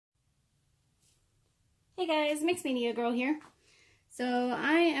Hey guys, Mixed Media Girl here. So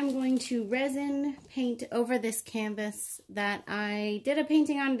I am going to resin paint over this canvas that I did a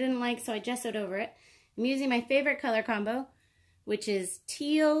painting on and didn't like, so I gessoed over it. I'm using my favorite color combo, which is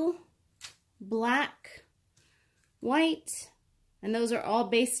teal, black, white, and those are all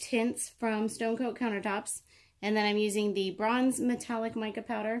base tints from Stone Coat Countertops. And then I'm using the bronze metallic mica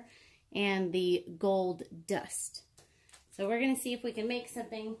powder and the gold dust. So we're going to see if we can make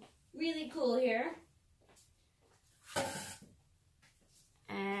something really cool here.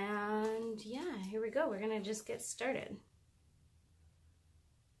 And yeah, here we go. We're going to just get started.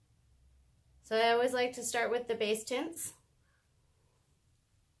 So I always like to start with the base tints.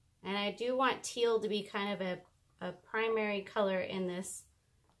 And I do want teal to be kind of a primary color in this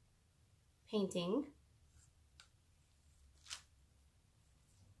painting.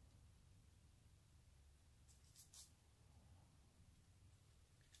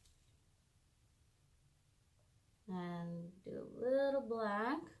 And do a little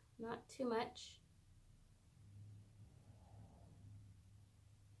black, not too much.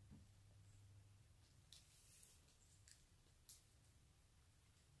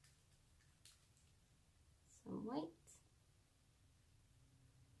 Some white.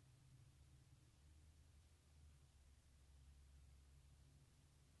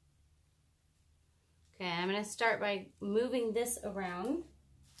 Okay, I'm going to start by moving this around.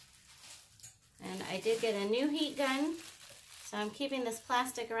 And I did get a new heat gun, so I'm keeping this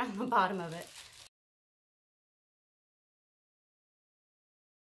plastic around the bottom of it.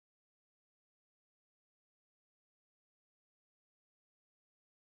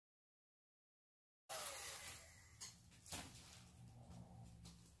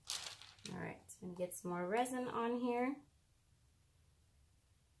 All right, so I'm going to get some more resin on here.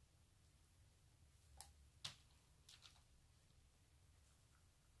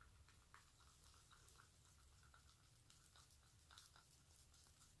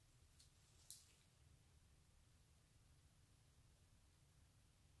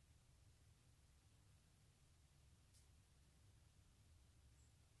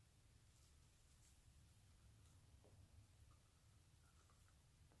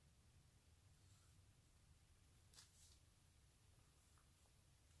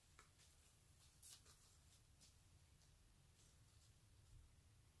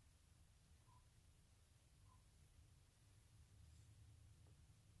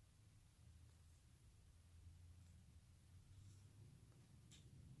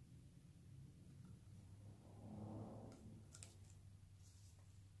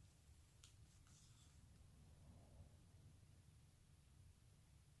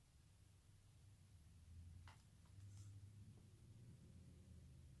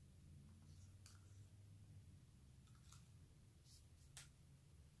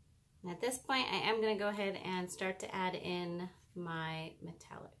 And at this point, I am going to go ahead and start to add in my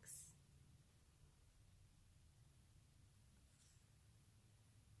metallics.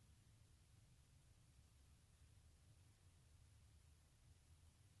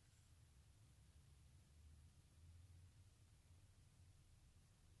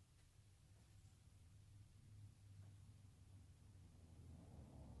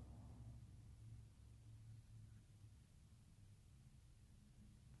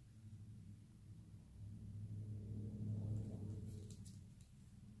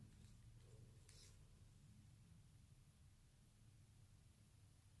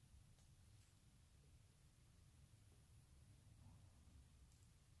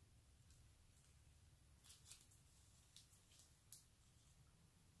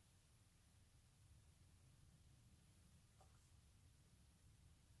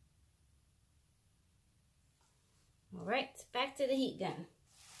 All right, back to the heat gun.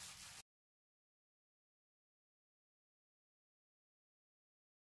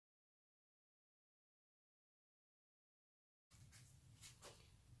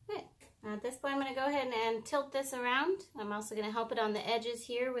 Okay, now at this point I'm going to go ahead and tilt this around. I'm also going to help it on the edges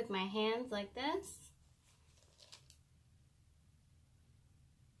here with my hands like this.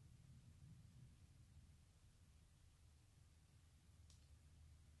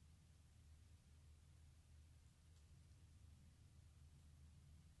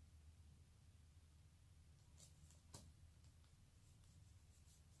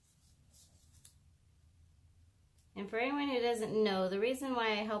 And for anyone who doesn't know, the reason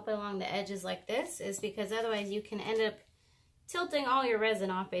why I help along the edges like this is because otherwise you can end up tilting all your resin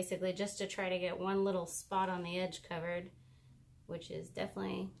off basically just to try to get one little spot on the edge covered, which is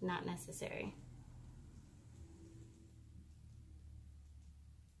definitely not necessary.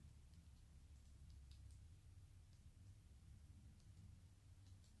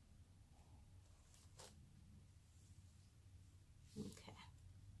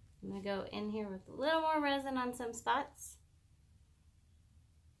 I'm going to go in here with a little more resin on some spots.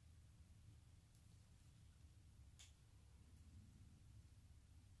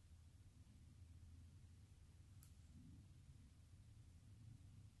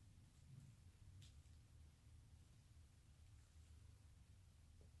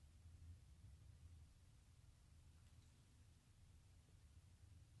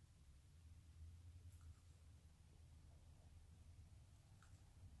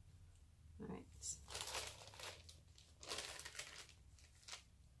 All right.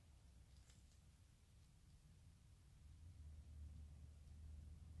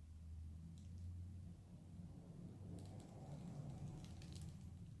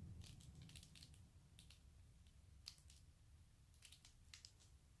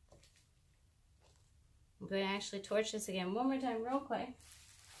 I'm going to actually torch this again one more time real quick.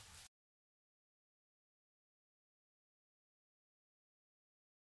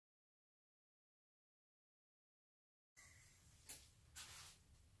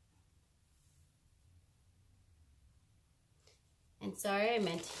 And sorry, I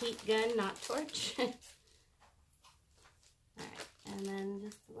meant heat gun, not torch. All right, and then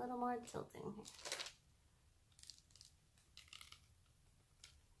just a little more tilting here.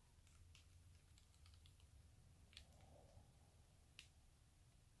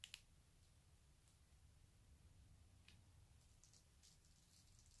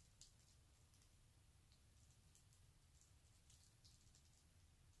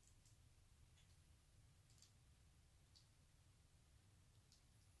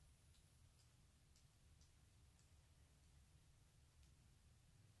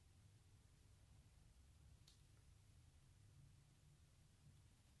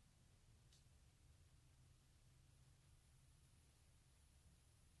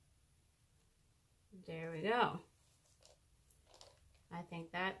 There we go. I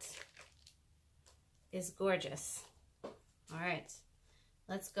think that is gorgeous. All right,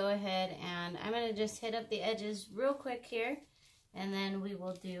 let's go ahead and I'm going to just hit up the edges real quick here, and then we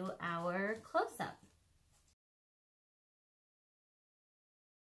will do our close-up.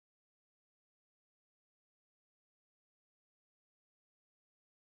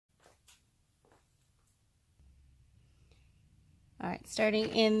 All right, starting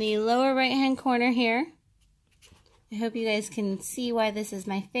in the lower right-hand corner here. I hope you guys can see why this is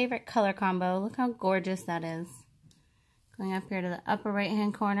my favorite color combo. Look how gorgeous that is. Going up here to the upper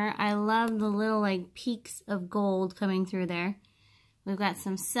right-hand corner. I love the little like peaks of gold coming through there. We've got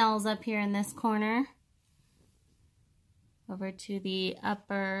some cells up here in this corner. Over to the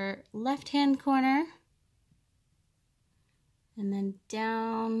upper left-hand corner. And then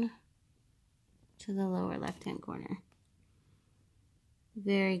down to the lower left-hand corner.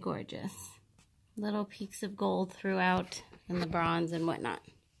 Very gorgeous. Little peaks of gold throughout and the bronze and whatnot.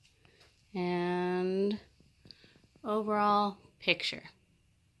 And overall picture.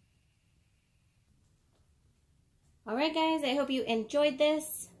 Alright guys, I hope you enjoyed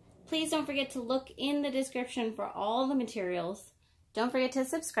this. Please don't forget to look in the description for all the materials. Don't forget to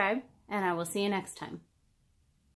subscribe, and I will see you next time.